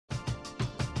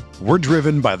We're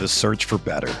driven by the search for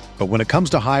better. But when it comes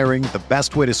to hiring, the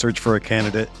best way to search for a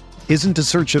candidate isn't to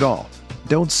search at all.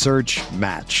 Don't search,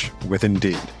 match with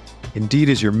Indeed. Indeed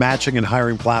is your matching and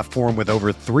hiring platform with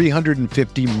over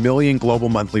 350 million global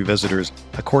monthly visitors,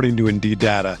 according to Indeed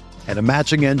data, and a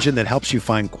matching engine that helps you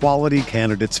find quality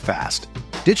candidates fast.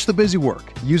 Ditch the busy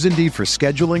work. Use Indeed for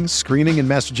scheduling, screening, and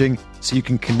messaging so you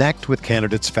can connect with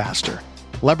candidates faster.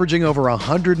 Leveraging over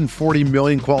 140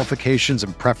 million qualifications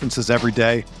and preferences every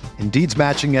day, Indeed's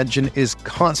matching engine is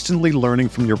constantly learning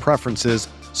from your preferences,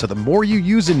 so the more you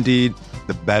use Indeed,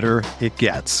 the better it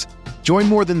gets. Join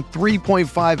more than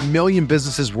 3.5 million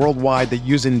businesses worldwide that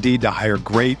use Indeed to hire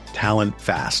great talent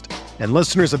fast. And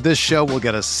listeners of this show will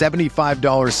get a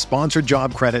 $75 sponsored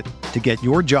job credit to get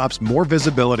your jobs more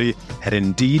visibility at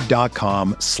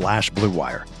Indeed.com/Blue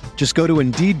Wire. Just go to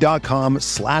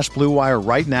Indeed.com/Blue Wire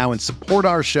right now and support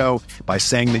our show by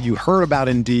saying that you heard about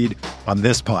Indeed on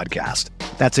this podcast.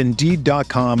 That's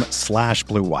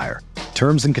Indeed.com/Blue Wire.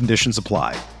 Terms and conditions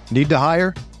apply. Need to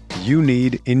hire? You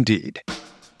need Indeed.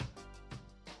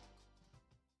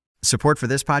 Support for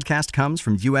this podcast comes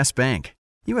from U.S. Bank.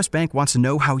 U.S. Bank wants to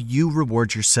know how you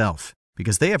reward yourself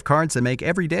because they have cards that make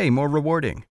every day more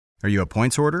rewarding. Are you a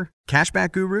points hoarder,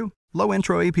 cashback guru, low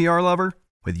intro APR lover?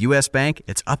 With U.S. Bank,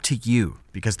 it's up to you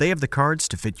because they have the cards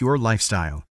to fit your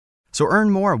lifestyle. So earn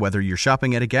more whether you're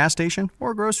shopping at a gas station or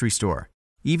a grocery store,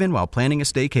 even while planning a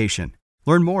staycation.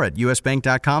 Learn more at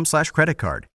usbank.com/credit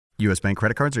card. U.S. Bank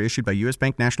credit cards are issued by U.S.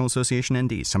 Bank National Association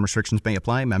ND. Some restrictions may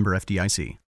apply. Member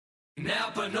FDIC.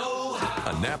 Napa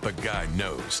know-how. A Napa guy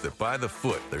knows that by the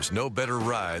foot, there's no better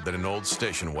ride than an old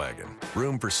station wagon.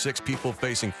 Room for 6 people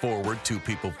facing forward, 2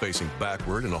 people facing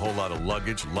backward, and a whole lot of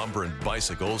luggage, lumber, and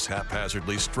bicycles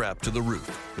haphazardly strapped to the roof.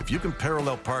 If you can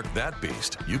parallel park that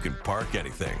beast, you can park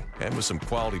anything. And with some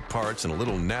quality parts and a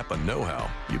little Napa know-how,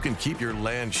 you can keep your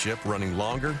land ship running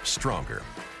longer, stronger.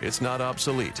 It's not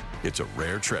obsolete. It's a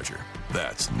rare treasure.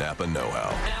 That's Napa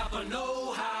know-how. Napa know-how.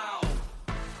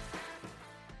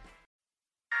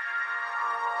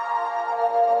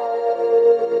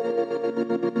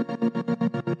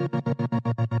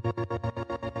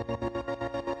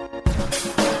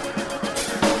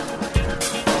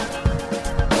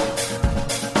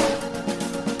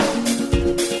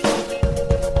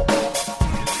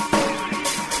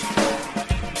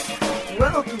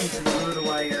 Welcome to the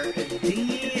RotoWire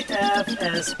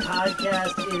DFS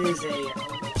podcast. It is a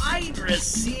wide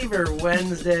receiver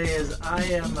Wednesday as I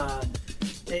am,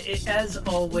 as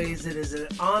always, it is an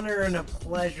honor and a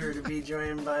pleasure to be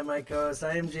joined by my co-host.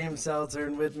 I am James Seltzer,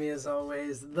 and with me as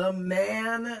always, the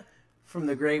man from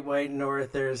the Great White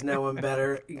North. There is no one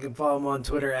better. You can follow him on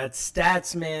Twitter at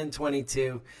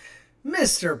Statsman22.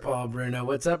 Mr. Paul Bruno,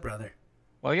 what's up, brother?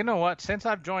 Well, you know what? Since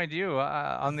I've joined you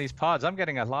on these pods, I'm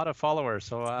getting a lot of followers,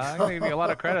 so I'm going to give you a lot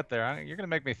of credit there. You're going to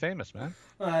make me famous, man.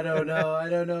 I don't know. I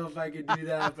don't know if I could do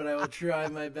that, but I will try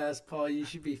my best, Paul. You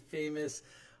should be famous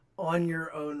on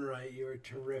your own right. You are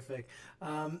terrific.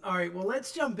 All right, well,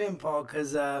 let's jump in, Paul,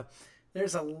 because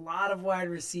there's a lot of wide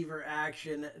receiver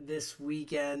action this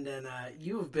weekend, and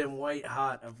you have been white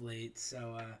hot of late,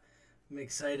 so I'm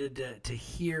excited to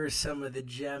hear some of the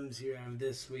gems you have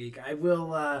this week. I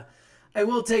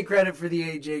will take credit for the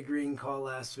AJ Green call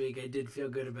last week. I did feel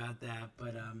good about that,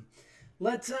 but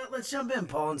let's jump in,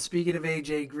 Paul. And speaking of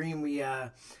AJ Green, we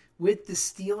with the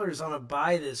Steelers on a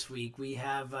bye this week, we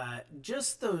have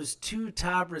just those 2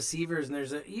 top receivers, and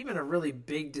there's even a really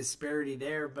big disparity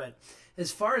there. But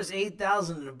as far as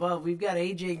 8,000 and above, we've got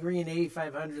AJ Green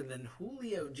 8,500, then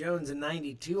Julio Jones at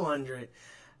 9,200.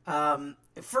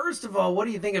 First of all, what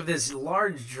do you think of this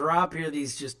large drop here?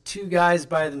 These just 2 guys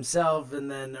by themselves, and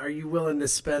then are you willing to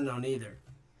spend on either?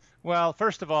 Well,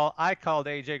 first of all, I called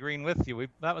AJ Green with you.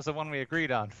 That was the one we agreed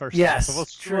on first. Yes, so we'll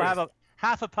have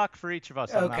half a puck for each of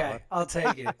us. Okay, I'll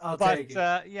take it. Take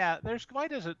it. Yeah, there's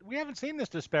we haven't seen this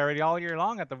disparity all year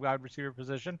long at the wide receiver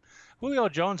position. Julio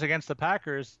Jones against the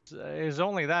Packers is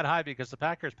only that high because the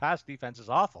Packers' pass defense is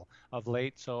awful of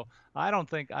late. So I don't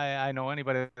think I know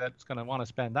anybody that's going to want to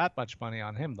spend that much money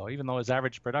on him, though, even though his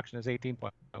average production is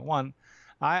 18.1.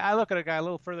 I look at a guy a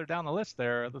little further down the list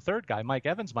there. The third guy, Mike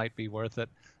Evans, might be worth it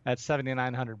at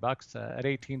 $7,900 at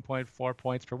 18.4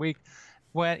 points per week.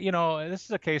 When, this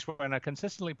is a case when a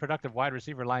consistently productive wide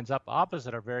receiver lines up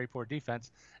opposite our very poor defense,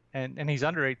 and he's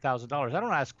under $8,000. I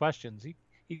don't ask questions.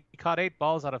 He caught 8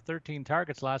 balls out of 13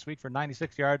 targets last week for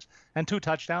 96 yards and 2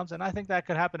 touchdowns, and I think that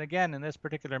could happen again in this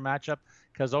particular matchup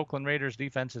because Oakland Raiders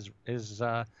defense is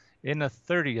in the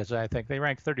 30s, I think. They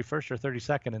rank 31st or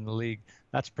 32nd in the league.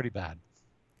 That's pretty bad.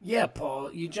 Yeah,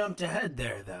 Paul, you jumped ahead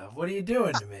there, though. What are you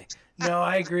doing to me? No,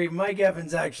 I agree. Mike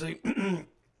Evans actually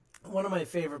one of my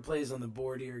favorite plays on the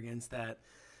board here against that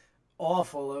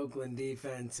awful Oakland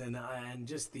defense, and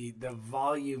just the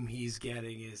volume he's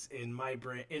getting is in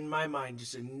my mind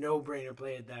just a no-brainer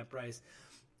play at that price.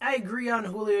 I agree on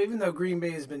Julio, even though Green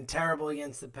Bay has been terrible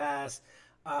against the pass.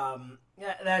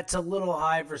 That's a little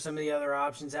high for some of the other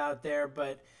options out there,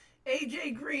 but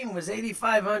AJ Green was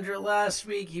 8,500 last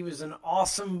week. He was an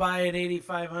awesome buy at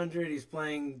 8,500. He's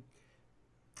playing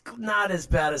not as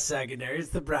bad a secondary. It's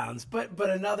the Browns, but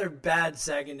another bad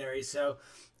secondary. So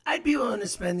I'd be willing to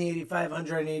spend the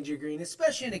 8,500 on AJ Green,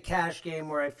 especially in a cash game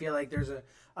where I feel like there's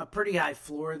a pretty high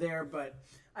floor there. But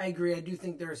I agree. I do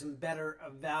think there are some better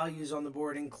values on the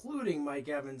board, including Mike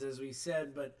Evans, as we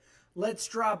said. But let's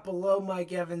drop below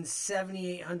Mike Evans,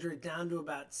 7,800 down to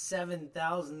about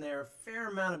 7,000 there. A fair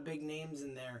amount of big names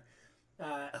in there.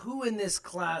 Who in this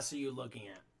class are you looking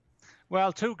at?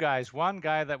 Well, two guys. One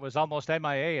guy that was almost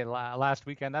MIA last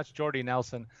weekend, that's Jordy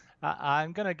Nelson.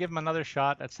 I'm going to give him another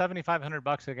shot at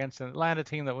 $7,500 against an Atlanta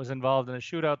team that was involved in a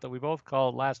shootout that we both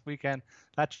called last weekend.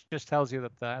 That just tells you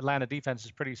that the Atlanta defense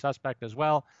is pretty suspect as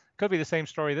well. Could be the same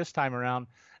story this time around.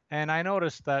 And I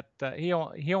noticed that he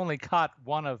only caught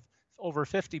one of over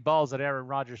 50 balls that Aaron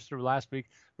Rodgers threw last week.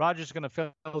 Rodgers is going to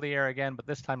fill the air again, but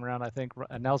this time around I think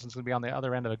Nelson's going to be on the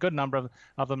other end of a good number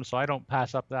of them, so I don't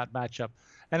pass up that matchup.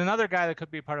 And another guy that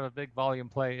could be part of a big volume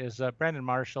play is Brandon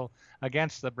Marshall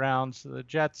against the Browns. The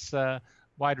Jets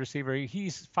wide receiver,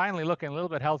 he's finally looking a little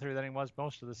bit healthier than he was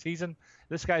most of the season.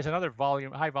 This guy's another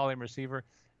high volume receiver,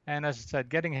 and as I said,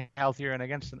 getting healthier and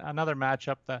against another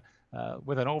matchup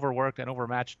with an overworked and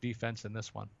overmatched defense in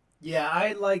this one. Yeah,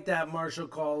 I like that Marshall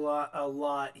call a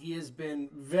lot. He has been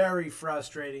very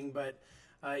frustrating, but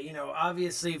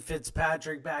obviously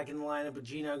Fitzpatrick back in the lineup with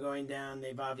Geno going down.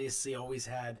 They've obviously always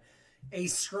had a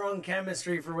strong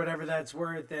chemistry for whatever that's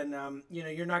worth, and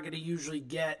you're not going to usually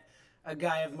get a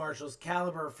guy of Marshall's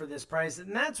caliber for this price.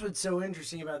 And that's what's so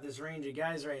interesting about this range of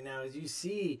guys right now is you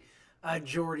see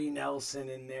Jordy Nelson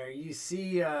in there. You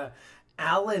see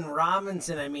Allen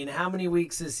Robinson. I mean, how many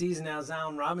weeks this season has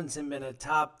Allen Robinson been a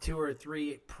top 2 or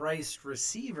 3 priced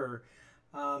receiver?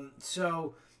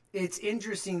 So it's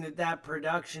interesting that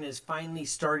production is finally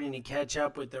starting to catch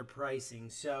up with their pricing.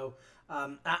 So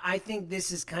I think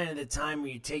this is kind of the time where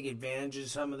you take advantage of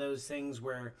some of those things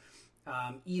where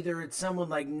either it's someone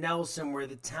like Nelson where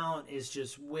the talent is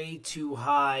just way too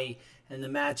high and the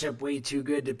matchup way too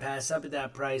good to pass up at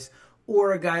that price,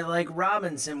 or a guy like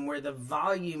Robinson where the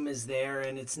volume is there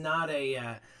and it's not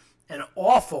an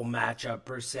awful matchup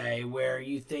per se where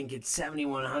you think it's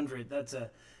 7,100. It's a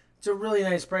really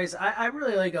nice price. I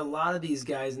really like a lot of these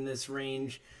guys in this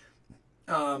range.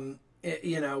 When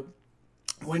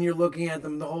you're looking at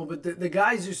them the whole, but the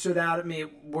guys who stood out at me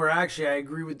were actually, I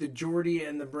agree with the Jordy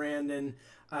and the Brandon,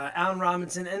 Allen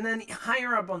Robinson, and then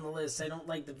higher up on the list, I don't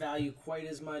like the value quite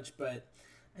as much, but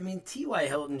I mean, T.Y.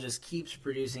 Hilton just keeps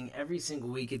producing every single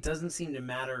week. It doesn't seem to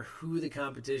matter who the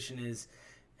competition is,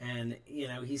 and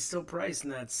he's still priced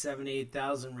in that 7,000 to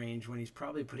 8,000 range when he's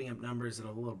probably putting up numbers that are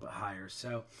a little bit higher.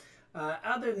 So,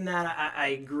 other than that, I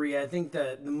agree. I think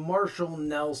the Marshall,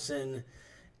 Nelson,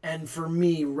 and for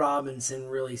me, Robinson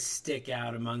really stick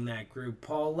out among that group.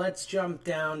 Paul, let's jump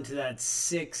down to that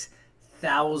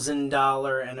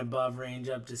 $6,000 and above range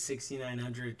up to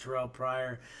 $6,900. Terrell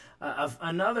Pryor.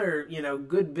 Another,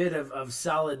 good bit of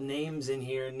solid names in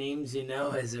here, names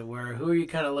as it were. Who are you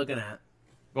kind of looking at?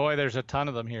 Boy, there's a ton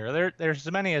of them here. There's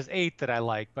as many as 8 that I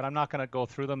like, but I'm not going to go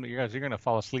through them. You're going to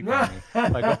fall asleep on me.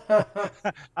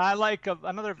 I like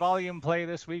another volume play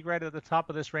this week right at the top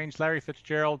of this range, Larry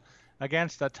Fitzgerald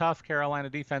against a tough Carolina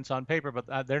defense on paper, but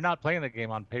they're not playing the game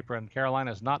on paper, and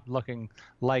Carolina's not looking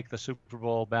like the Super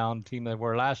Bowl-bound team they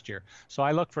were last year. So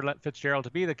I look for Fitzgerald to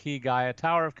be the key guy, a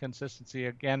tower of consistency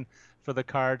again for the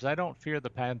Cards. I don't fear the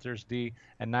Panthers D,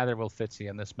 and neither will Fitzy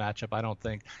in this matchup, I don't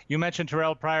think. You mentioned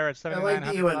Terrell Pryor at $7,900. I like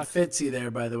that you went Fitzy there,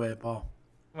 by the way, Paul.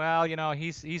 Well,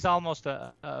 he's almost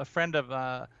a friend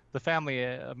of the family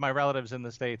of my relatives in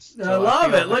the States. So I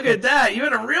love it. Look at that. You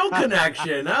had a real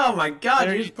connection. Oh, my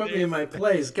God. You just put me in my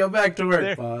place. Go back to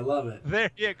work, Paul. I love it. There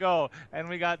you go. And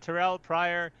we got Terrell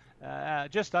Pryor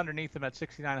just underneath him at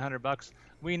 $6,900.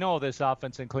 We know this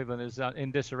offense in Cleveland is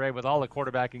in disarray with all the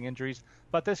quarterbacking injuries,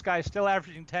 but this guy's still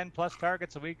averaging 10-plus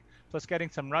targets a week, plus getting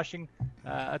some rushing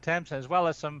attempts, as well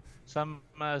as some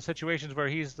situations where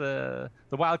he's the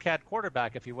wildcat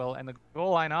quarterback, if you will, and the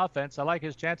goal line offense. I like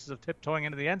his chances of tiptoeing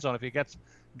into the end zone if he gets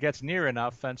near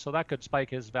enough, and so that could spike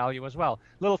his value as well.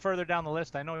 A little further down the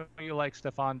list, I know you like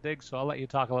Stephon Diggs, so I'll let you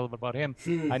talk a little bit about him.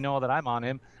 I know that I'm on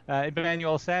him.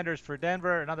 Emmanuel Sanders for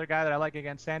Denver, another guy that I like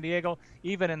against San Diego.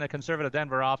 Even in the conservative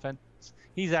Denver offense,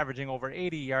 He's averaging over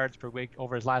 80 yards per week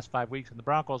over his last 5 weeks, and the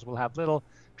Broncos will have little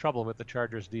trouble with the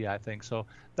Chargers D, I think. So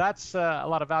that's a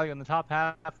lot of value in the top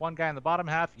half. One guy in the bottom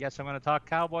half. Yes, I'm going to talk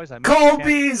Cowboys. Cole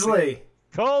Beasley.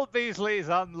 Cole Beasley's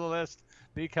on the list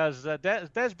because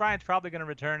Dez Bryant's probably going to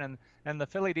return, and the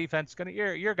Philly defense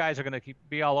your guys are going to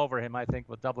be all over him, I think,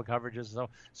 with double coverages.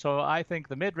 So I think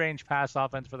the mid-range pass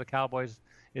offense for the Cowboys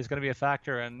is going to be a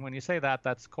factor. And when you say that,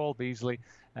 that's Cole Beasley.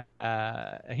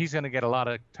 He's going to get a lot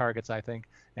of targets, I think,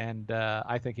 and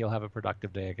I think he'll have a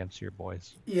productive day against your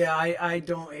boys. Yeah, I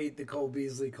don't hate the Cole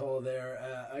Beasley call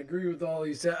there. I agree with all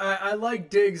you said. I like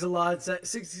Diggs a lot.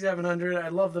 6,700. I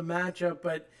love the matchup,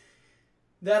 but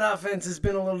that offense has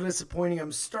been a little disappointing.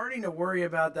 I'm starting to worry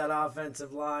about that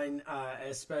offensive line,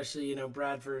 especially,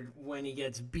 Bradford when he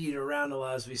gets beat around a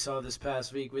lot, as we saw this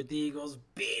past week with the Eagles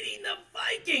beating the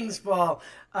Vikings, Paul.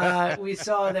 We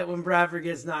saw that when Bradford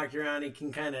gets knocked around, he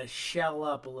can kind of shell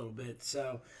up a little bit.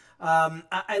 So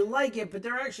I like it, but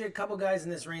there are actually a couple guys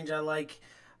in this range I like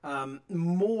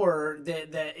more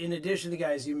that in addition to the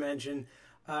guys you mentioned.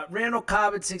 Randall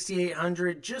Cobb at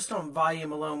 6,800, just on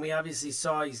volume alone. We obviously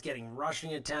saw he's getting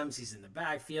rushing attempts. He's in the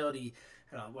backfield. He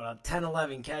had 10,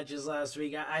 11 catches last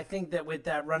week. I think that with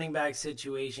that running back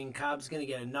situation, Cobb's going to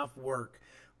get enough work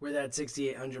with that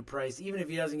 6,800 price, even if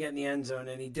he doesn't get in the end zone,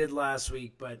 and he did last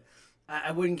week. But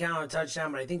I wouldn't count on a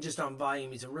touchdown, but I think just on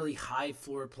volume, he's a really high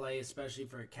floor play, especially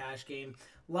for a cash game.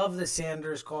 Love the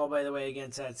Sanders call, by the way,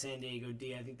 against that San Diego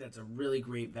D. I think that's a really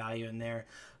great value in there.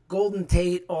 Golden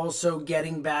Tate also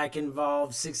getting back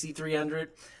involved, 6,300.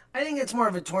 I think it's more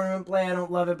of a tournament play. I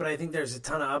don't love it, but I think there's a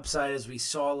ton of upside, as we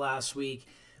saw last week.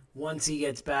 Once he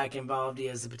gets back involved, he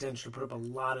has the potential to put up a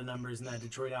lot of numbers in that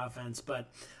Detroit offense. But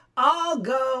I'll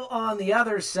go on the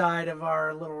other side of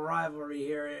our little rivalry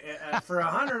here. For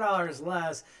 $100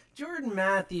 less, Jordan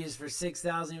Matthews for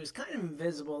 6,000. He was kind of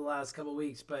invisible the last couple of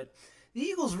weeks, but the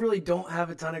Eagles really don't have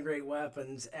a ton of great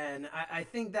weapons, and I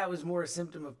think that was more a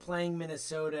symptom of playing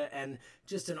Minnesota and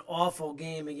just an awful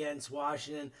game against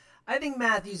Washington. I think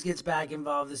Matthews gets back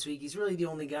involved this week. He's really the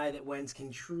only guy that Wentz can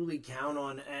truly count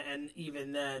on, and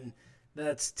even then,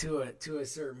 that's to a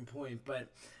certain point. But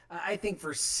I think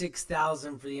for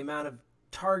 6,000, for the amount of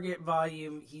target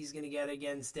volume he's going to get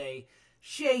against a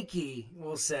shaky,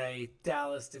 we'll say,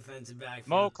 Dallas defensive backfield.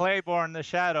 Mo Claiborne, the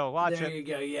shadow. Watch it. There you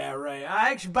go. Yeah, right.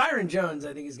 Actually, Byron Jones,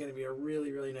 I think, is going to be a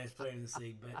really, really nice player in this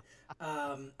league. But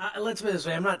let's put it this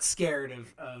way. I'm not scared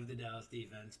of the Dallas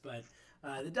defense, but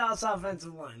the Dallas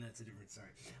offensive line, that's a different story.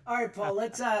 All right, Paul,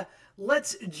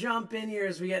 let's jump in here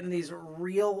as we get into these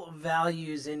real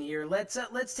values in here.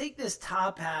 Let's take this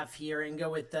top half here and go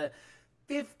with the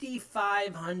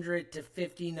 5,500 to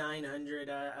 5,900,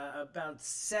 about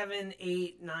 7,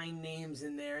 8, 9 names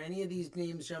in there. Any of these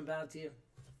names jump out to you?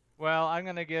 Well, I'm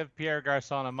going to give Pierre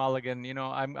Garçon a mulligan.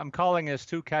 I'm calling his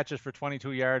 2 catches for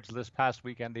 22 yards this past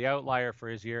weekend the outlier for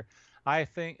his year. I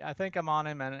think I'm on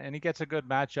him, and he gets a good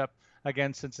matchup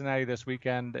against Cincinnati this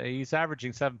weekend. He's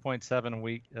averaging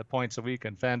 7.7 points a week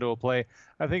in FanDuel play.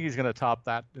 I think he's going to top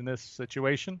that in this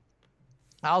situation.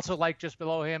 I also like just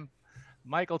below him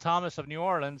Michael Thomas of New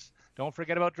Orleans. Don't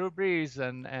forget about Drew Brees,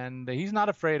 and he's not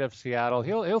afraid of Seattle.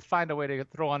 He'll find a way to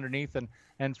throw underneath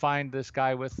and find this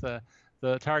guy with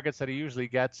the targets that he usually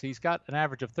gets. He's got an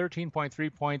average of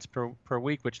 13.3 points per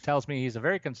week, which tells me he's a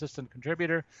very consistent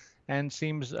contributor and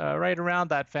seems right around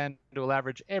that FanDuel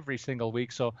average every single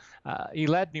week. So he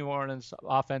led New Orleans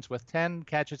offense with 10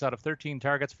 catches out of 13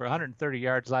 targets for 130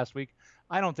 yards last week.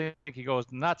 I don't think he goes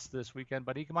nuts this weekend,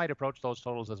 but he might approach those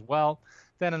totals as well.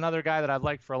 Then another guy that I've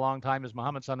liked for a long time is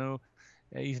Mohamed Sanu.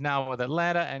 He's now with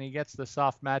Atlanta, and he gets the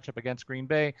soft matchup against Green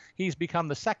Bay. He's become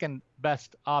the second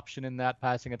best option in that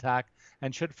passing attack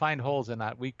and should find holes in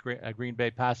that weak Green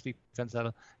Bay pass defense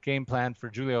game plan for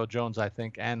Julio Jones, I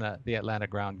think, and the Atlanta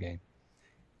ground game.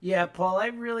 Yeah, Paul, I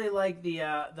really like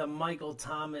the Michael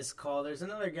Thomas call. There's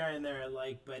another guy in there I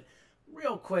like, but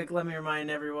real quick, let me remind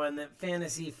everyone that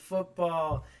fantasy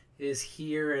football is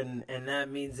here, and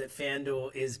that means that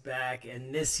FanDuel is back,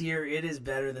 and this year it is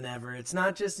better than ever. It's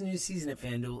not just a new season at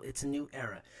FanDuel, it's a new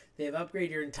era. They have upgraded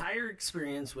your entire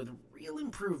experience with real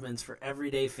improvements for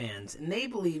everyday fans, and they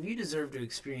believe you deserve to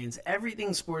experience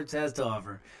everything sports has to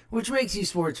offer, which makes you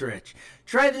sports rich.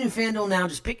 Try the new FanDuel now.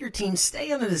 Just pick your team,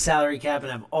 stay under the salary cap,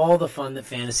 and have all the fun that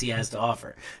fantasy has to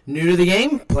offer. New to the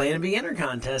game? Play in a beginner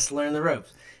contest to learn the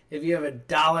ropes. If you have $1,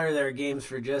 there are games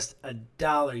for just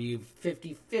 $1. You have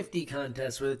 50-50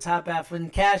 contests where the top half win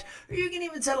cash, or you can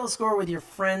even settle a score with your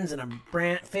friends in a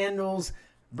FanDuel's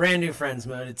brand new Friends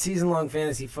mode. It's season-long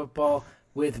fantasy football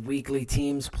with weekly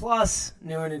teams, plus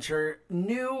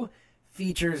new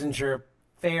features ensure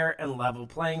fair and level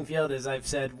playing field. As I've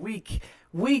said, week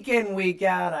in, week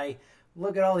out, I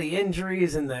look at all the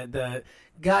injuries and the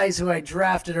guys who I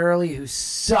drafted early who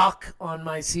suck on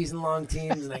my season-long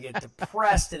teams, and I get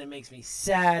depressed, and it makes me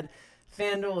sad.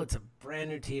 FanDuel, it's a brand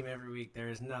new team every week. There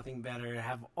is nothing better to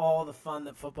have all the fun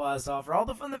that football has to offer, all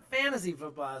the fun that fantasy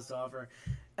football has to offer.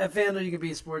 At FanDuel, you can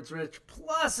be sports rich,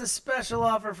 plus a special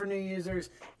offer for new users.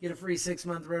 Get a free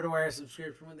 6-month RotoWire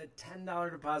subscription with a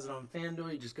 $10 deposit on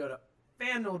FanDuel. You just go to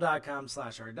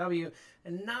FanDuel.com/RW,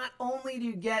 and not only do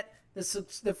you get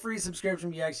the free subscription,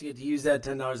 but you actually get to use that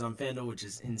 $10 on FanDuel, which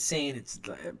is insane. It's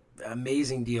an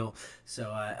amazing deal.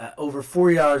 So over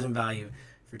 $40 in value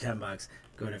for $10.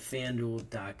 Go to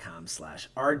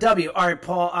FanDuel.com/RW. All right,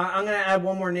 Paul, I'm going to add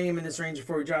one more name in this range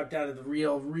before we drop down to the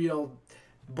real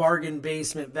bargain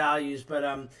basement values.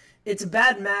 But it's a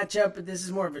bad matchup, but this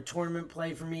is more of a tournament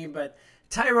play for me. But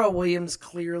Tyrell Williams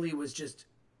clearly was just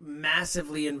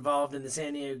massively involved in the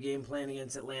San Diego game plan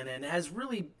against Atlanta and has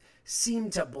really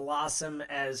seemed to blossom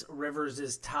as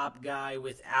Rivers' top guy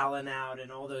with Allen out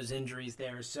and all those injuries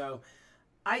there. So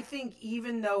I think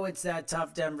even though it's that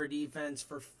tough Denver defense,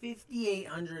 for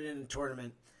 5,800 in a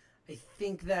tournament, I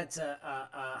think that's a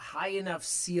high enough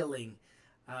ceiling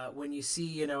when you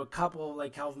see, a couple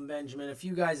like Kelvin Benjamin, a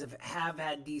few guys have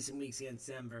had decent weeks against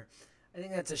Denver. I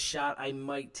think that's a shot I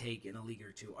might take in a league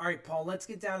or two. All right, Paul, let's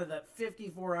get down to the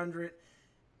 5,400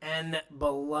 and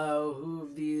below. Who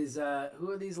of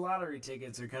these lottery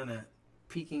tickets are kind of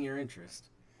piquing your interest?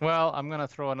 Well, I'm going to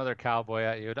throw another cowboy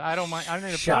at you. I don't mind. I'm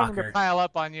going to pile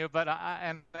up on you, but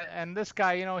and this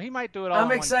guy, he might do it all.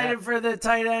 I'm excited for the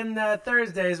tight end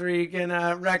Thursdays where you can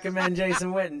recommend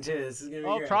Jason Witten too. This is going to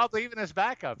be great. Probably even his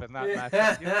backup in that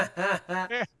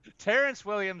matchup. Terrence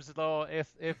Williams, though,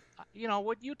 if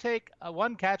would you take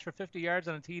one catch for 50 yards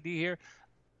on a TD here?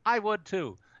 I would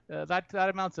too. That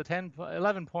amounts to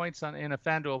 11 points in a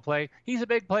FanDuel play. He's a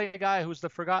big play guy who's the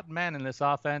forgotten man in this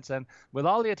offense, and with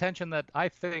all the attention that I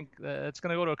think it's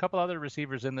going to go to a couple other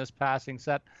receivers in this passing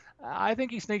set, I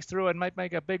think he sneaks through and might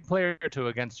make a big play or two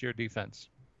against your defense.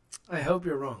 I hope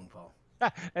you're wrong, Paul.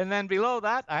 And then below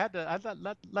that, I had to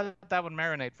let that one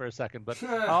marinate for a second. But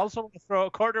I also want to throw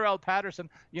Cordarrelle Patterson.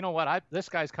 You know what? This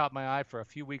guy's caught my eye for a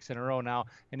few weeks in a row now,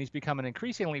 and he's become an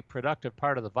increasingly productive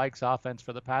part of the Vikes offense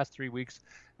for the past 3 weeks.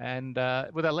 And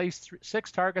with at least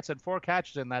 6 targets and 4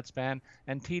 catches in that span,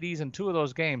 and TDs in 2 of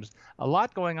those games, a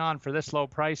lot going on for this low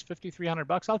price,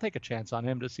 $5,300. I'll take a chance on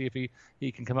him to see if he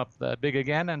can come up big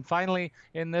again. And finally,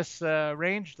 in this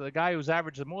range, the guy who's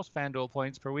averaged the most FanDuel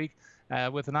points per week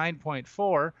with a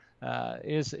 9.4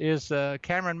 is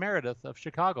Cameron Meredith of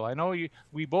Chicago. I know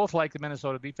we both like the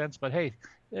Minnesota defense, but hey,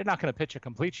 they're not going to pitch a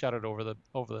complete shutout over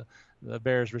the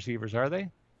Bears receivers, are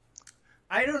they?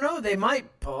 I don't know. They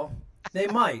might, Paul. They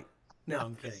might. No,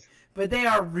 I'm kidding. But they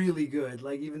are really good.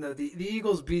 Like, even though the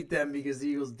Eagles beat them because the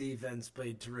Eagles defense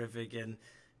played terrific and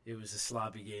it was a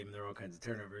sloppy game and there were all kinds of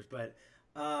turnovers. But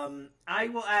I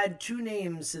will add 2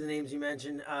 names to the names you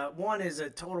mentioned. One is a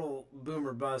total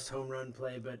boomer bust home run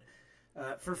play, but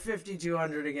for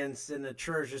 5,200 against an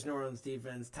atrocious New Orleans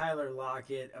defense, Tyler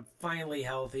Lockett, finally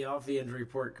healthy, off the injury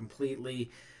report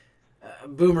completely.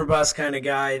 Boomer bust kind of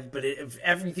guy, but if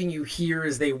everything you hear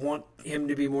is they want him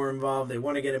to be more involved, they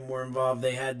want to get him more involved.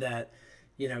 They had that,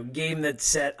 game that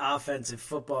set offensive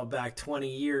football back 20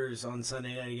 years on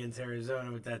Sunday night against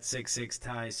Arizona with that 6-6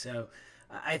 tie. So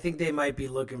I think they might be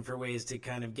looking for ways to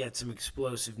kind of get some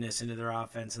explosiveness into their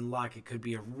offense, and Lockett could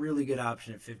be a really good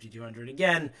option at 5,200.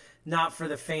 Again, not for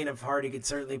the faint of heart. He could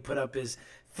certainly put up his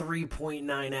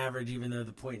 3.9 average, even though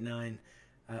the 0.9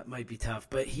 might be tough,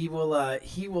 but he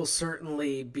will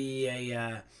certainly be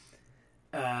a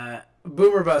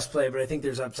boomer bust play, but I think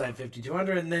there's upside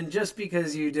 5,200. And then just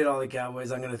because you did all the Cowboys,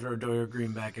 I'm going to throw Doyle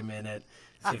Green back a minute.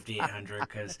 5,800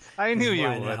 because I knew you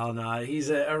would. Hell no, he's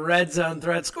a red zone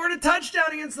threat. Scored a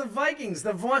touchdown against the Vikings.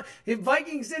 The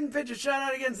Vikings didn't pitch a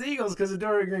shutout against the Eagles because of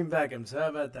Dory Green Beckham. So how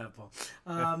about that, Paul?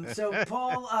 So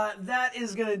Paul, that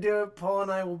is going to do it. Paul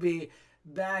and I will be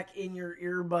back in your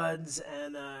earbuds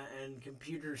and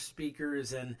computer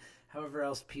speakers and however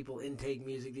else people intake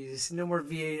music. These no more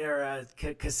V8 or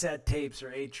cassette tapes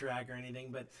or 8-track or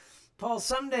anything. But Paul,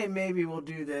 someday maybe we'll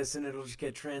do this and it'll just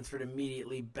get transferred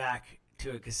immediately back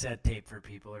to a cassette tape for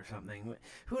people or something.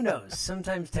 Who knows?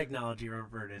 Sometimes technology will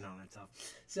revert in on itself.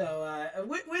 So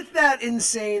with that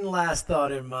insane last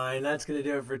thought in mind, that's going to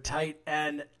do it for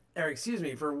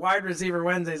for Wide Receiver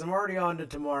Wednesdays. I'm already on to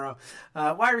tomorrow.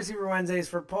 Wide Receiver Wednesdays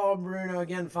for Paul Bruno.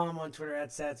 Again, follow him on Twitter at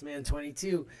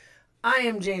StatsMan22. I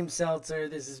am James Seltzer.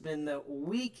 This has been the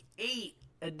Week 8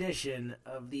 edition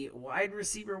of the Wide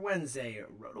Receiver Wednesday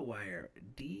RotoWire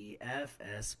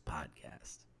DFS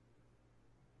podcast.